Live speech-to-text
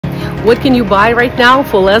What can you buy right now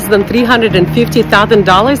for less than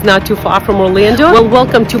 $350,000, not too far from Orlando? Well,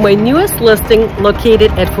 welcome to my newest listing located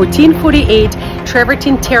at 1448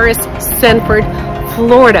 Travertine Terrace, Sanford,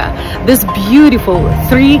 Florida. This beautiful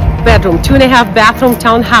 3-bedroom, 2.5-bathroom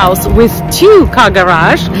townhouse with 2-car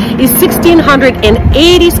garage is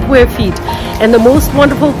 1,680 square feet. And the most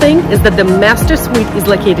wonderful thing is that the master suite is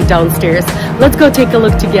located downstairs. Let's go take a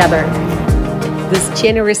look together. This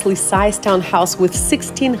generously sized townhouse with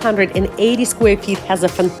 1,680 square feet has a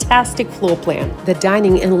fantastic floor plan. The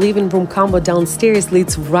dining and living room combo downstairs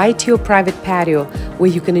leads right to your private patio, where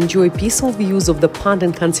you can enjoy peaceful views of the pond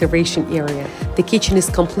and conservation area. The kitchen is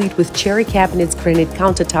complete with cherry cabinets, granite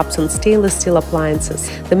countertops, and stainless steel appliances.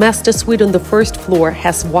 The master suite on the first floor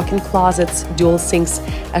has walk-in closets, dual sinks,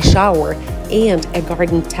 a shower, and a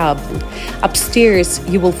garden tub. Upstairs,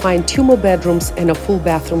 you will find 2 more bedrooms and a full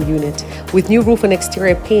bathroom unit. With new roof and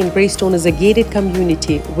exterior paint, Greystone is a gated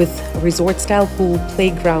community with resort-style pool,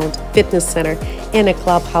 playground, fitness center, and a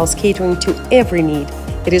clubhouse catering to every need.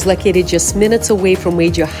 It is located just minutes away from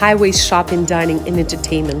major highways, shopping, dining, and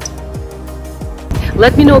entertainment.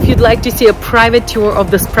 Let me know if you'd like to see a private tour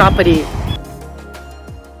of this property.